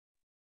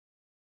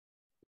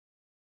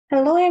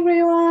Hello,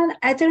 everyone.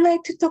 I'd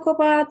like to talk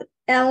about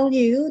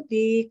LU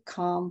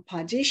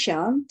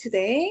decomposition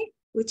today,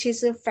 which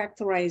is a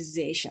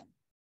factorization.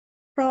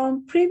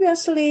 From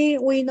previously,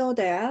 we know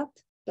that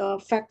the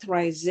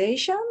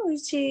factorization,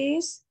 which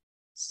is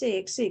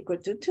 6 equal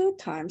to 2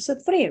 times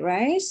 3,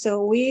 right?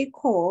 So we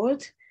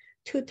called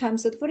 2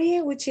 times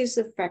 3, which is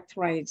a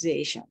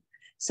factorization.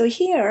 So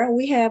here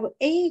we have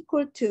A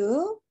equal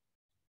to,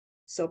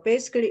 so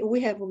basically we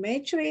have a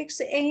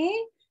matrix A,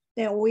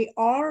 then we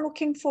are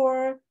looking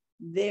for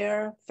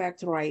their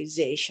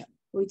factorization,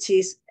 which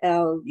is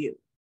LU.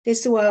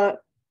 This is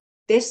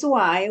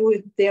why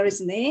there is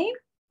a name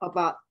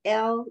about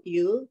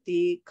LU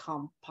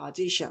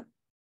decomposition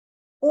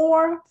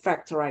or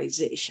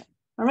factorization.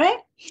 All right.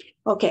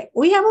 Okay,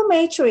 we have a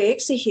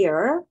matrix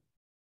here,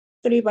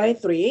 3 by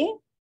 3.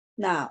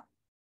 Now,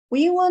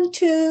 we want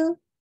to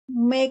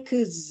make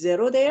a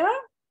 0 there.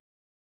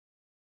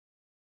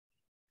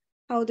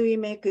 How do we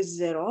make a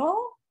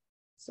 0?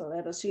 So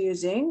let us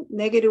using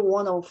negative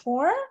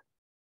 104,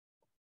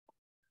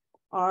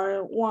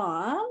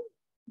 R1,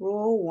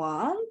 row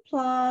 1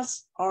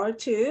 plus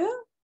R2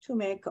 to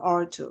make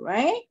R2,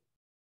 right?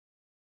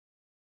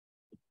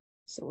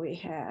 So we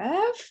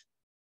have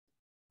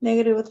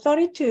negative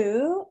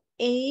 32,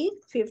 8,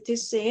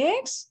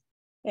 56,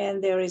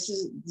 and there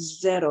is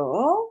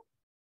 0.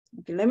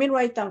 Okay, let me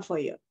write down for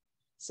you.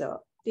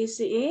 So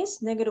this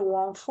is negative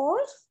 1/4,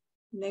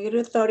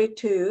 negative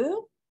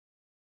 32,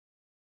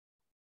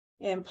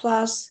 and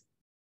plus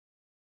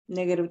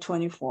negative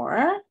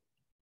 24,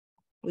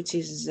 which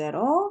is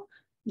 0,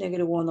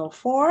 negative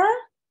 104,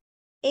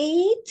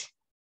 8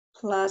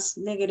 plus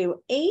negative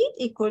 8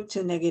 equal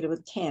to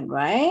negative 10,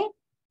 right?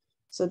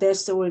 So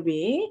that will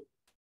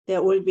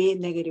be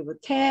negative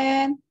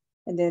 10,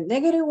 and then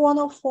negative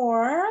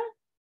 104,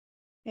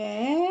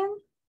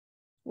 and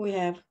we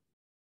have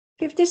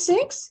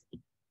 56.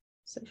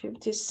 So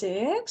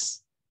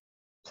 56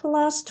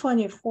 plus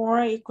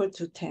 24 equal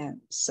to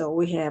 10. So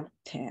we have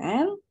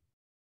 10.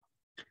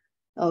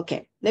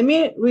 Okay, let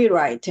me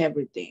rewrite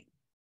everything.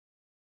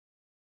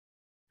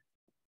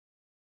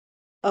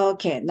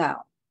 Okay,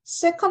 now,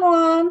 second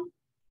one,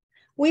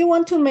 we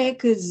want to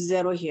make a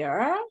 0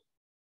 here.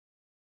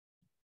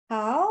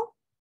 How?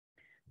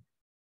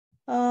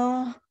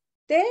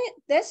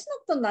 That's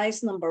not the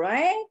nice number,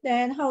 right?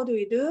 Then how do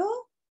we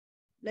do?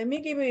 Let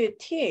me give you a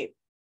tip.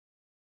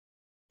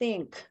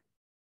 Think.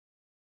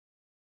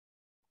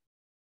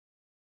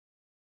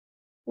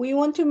 We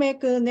want to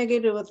make a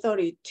negative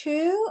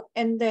 32,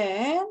 and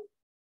then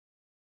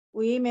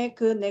we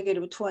make a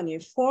negative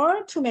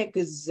 24 to make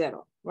a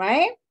 0,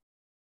 right?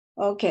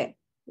 Okay,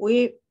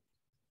 we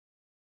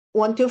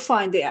want to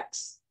find the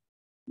x.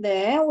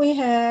 Then we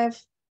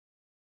have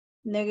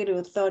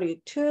negative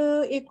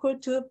 32 equal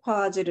to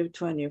positive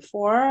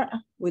 24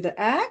 with the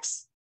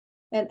x,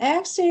 and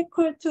x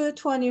equal to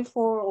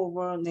 24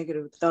 over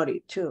negative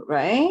 32,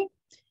 right?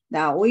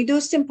 Now we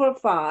do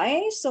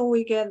simplify, so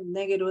we get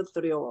negative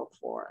 3 over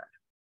 4.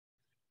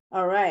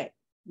 All right,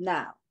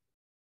 now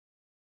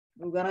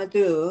we're gonna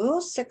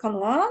do second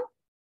one.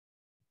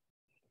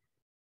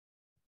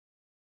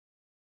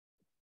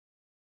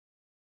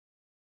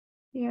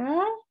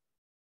 Here,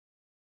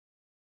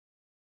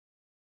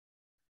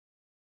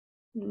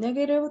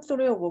 negative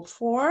 3 over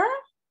 4.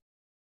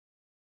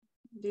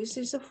 This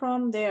is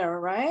from there,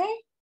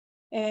 right?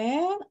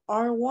 And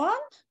R1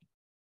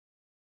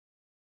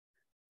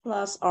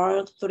 plus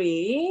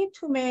R3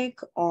 to make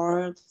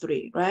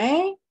R3,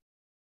 right?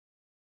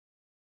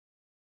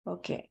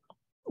 Okay,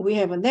 we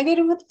have a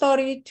negative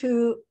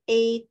 32,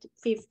 8,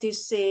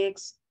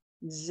 56,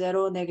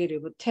 0,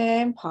 negative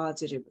 10,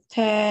 positive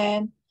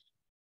 10.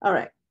 All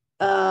right,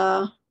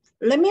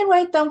 let me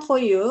write down for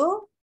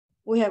you.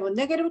 We have a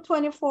negative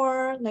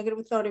 24,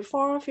 negative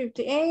 34,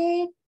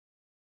 58,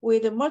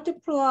 with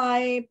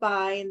multiply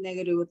by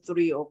negative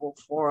 3 over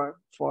 4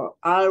 for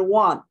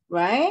R1,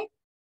 right?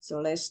 So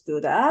let's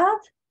do that.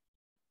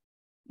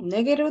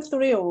 Negative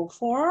 3 over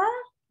 4,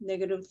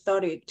 negative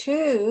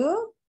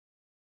 32,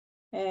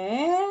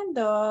 and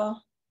the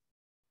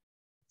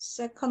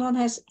second one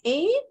has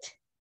 8,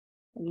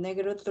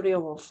 negative 3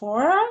 over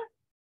 4.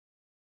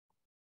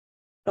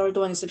 Third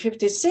one is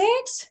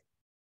 56,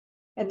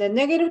 and then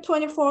negative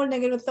 24,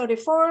 negative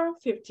 34,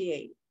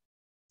 58.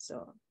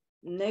 So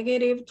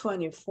negative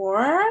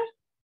 24,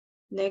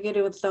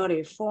 negative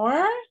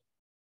 34,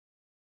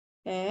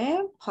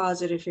 and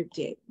positive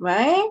 58,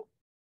 right?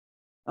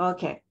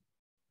 Okay,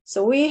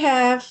 so we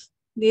have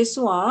this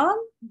one,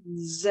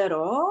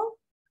 0.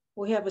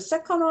 We have a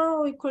second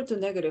one equal to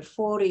negative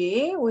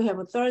 40. We have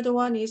a third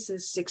one is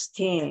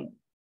 16.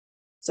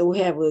 So we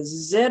have a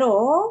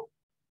 0,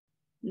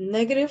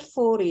 negative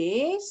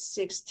 40,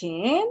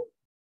 16.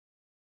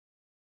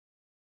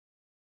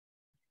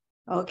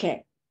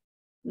 Okay,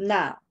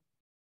 now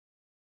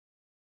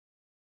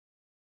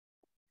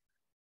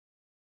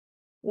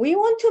we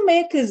want to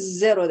make a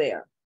 0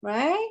 there,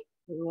 right?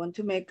 We want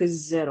to make a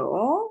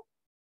 0.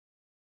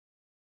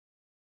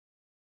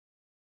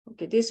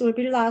 Okay, this will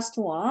be last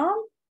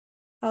one.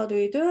 How do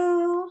we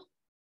do?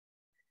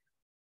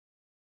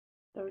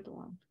 Third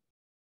one.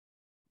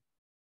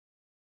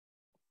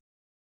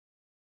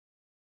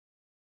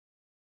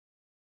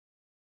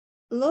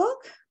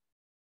 Look,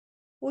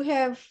 we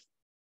have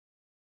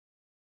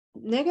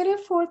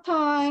 -4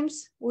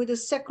 times with the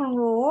second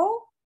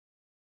row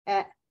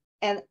and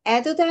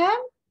add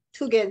them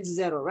to get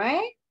 0,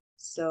 right?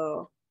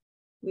 So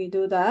we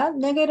do that.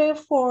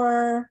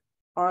 -4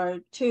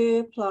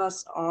 R2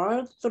 plus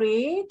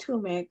R3 to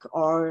make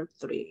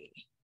R3.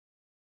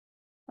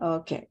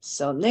 Okay,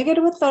 so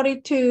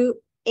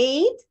 -32,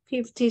 8,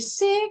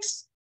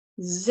 56,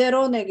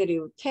 0,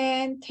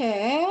 -10,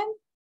 10.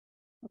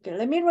 Okay,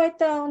 let me write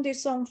down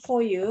this one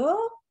for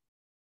you.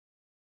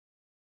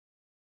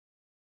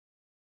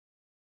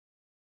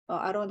 Oh,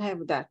 I don't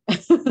have that.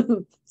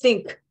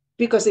 Think,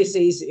 because it's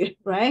easy,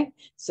 right?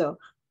 So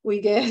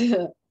we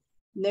get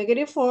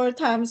 -4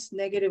 times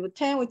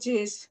 -10, which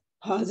is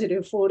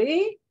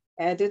 +40.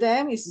 Add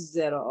them is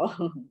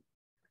 0.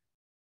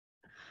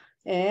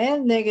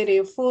 And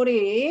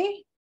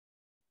 -40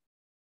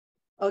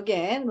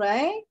 again,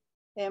 right?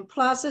 And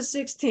plus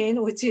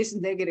 16, which is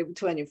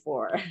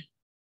 -24.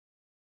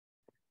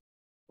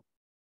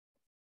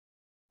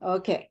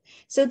 Okay,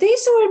 so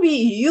this will be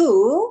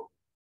U.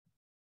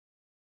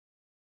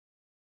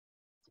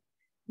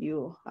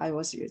 I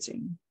was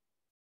using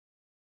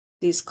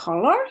this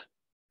color.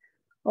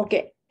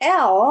 Okay,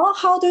 L,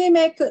 how do we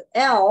make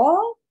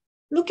L?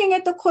 Looking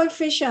at the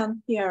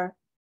coefficient here.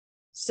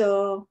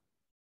 So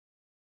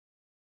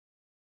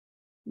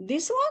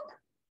this one,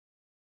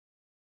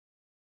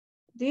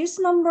 this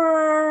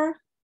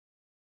number,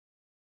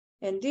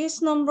 and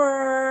this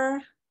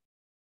number,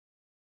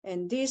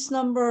 and this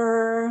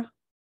number,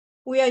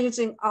 we are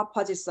using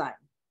opposite sign.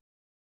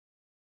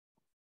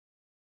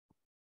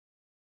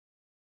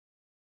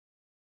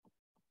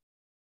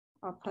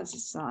 Opposite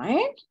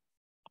sign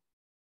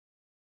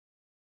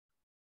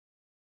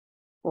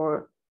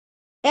for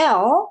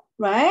L,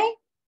 right?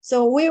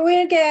 So we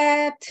will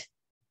get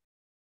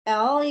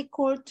L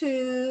equal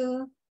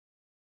to,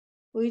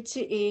 which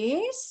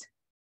is,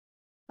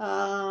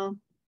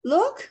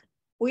 look,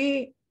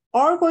 we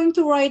are going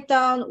to write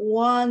down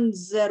 1,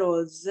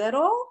 0,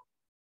 0,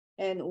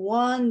 and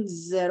 1,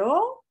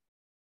 0,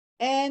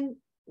 and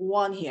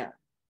 1 here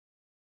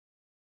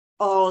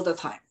all the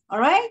time, all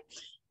right?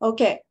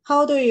 Okay,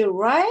 how do you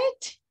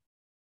write?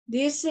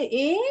 This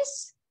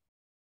is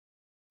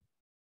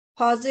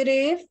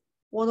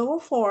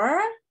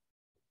 +1/4.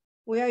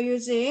 We are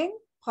using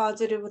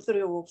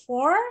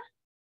 +3/4.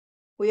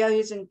 We are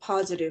using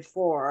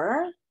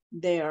 +4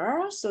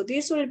 there. So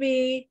this will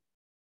be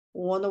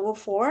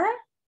 1/4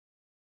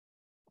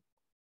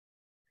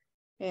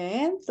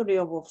 and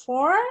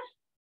 3/4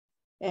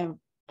 and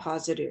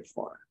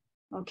 +4.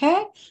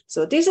 Okay,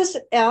 so this is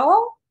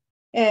L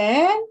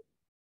and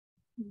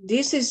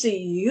this is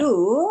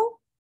U.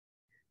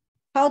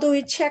 How do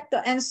we check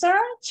the answer?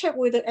 Check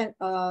with the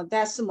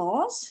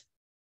decimals.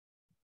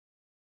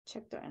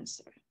 Check the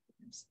answer.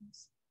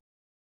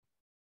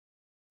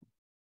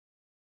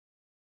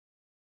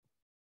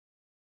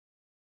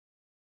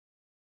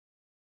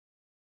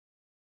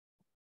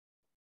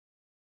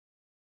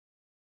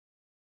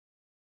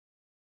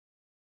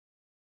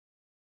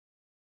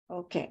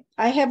 Okay,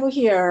 I have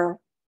here,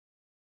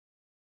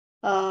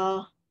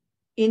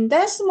 in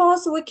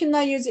decimals, we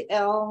cannot use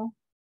L.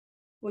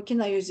 We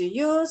cannot use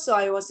U, so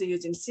I was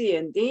using C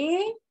and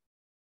D.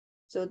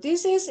 So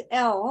this is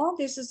L,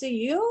 this is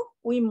U.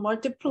 We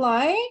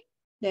multiply,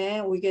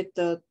 then we get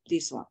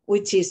this one,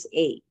 which is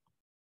A,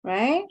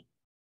 right?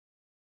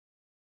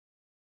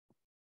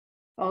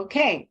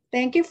 Okay,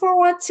 thank you for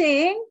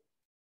watching.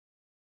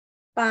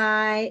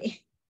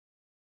 Bye.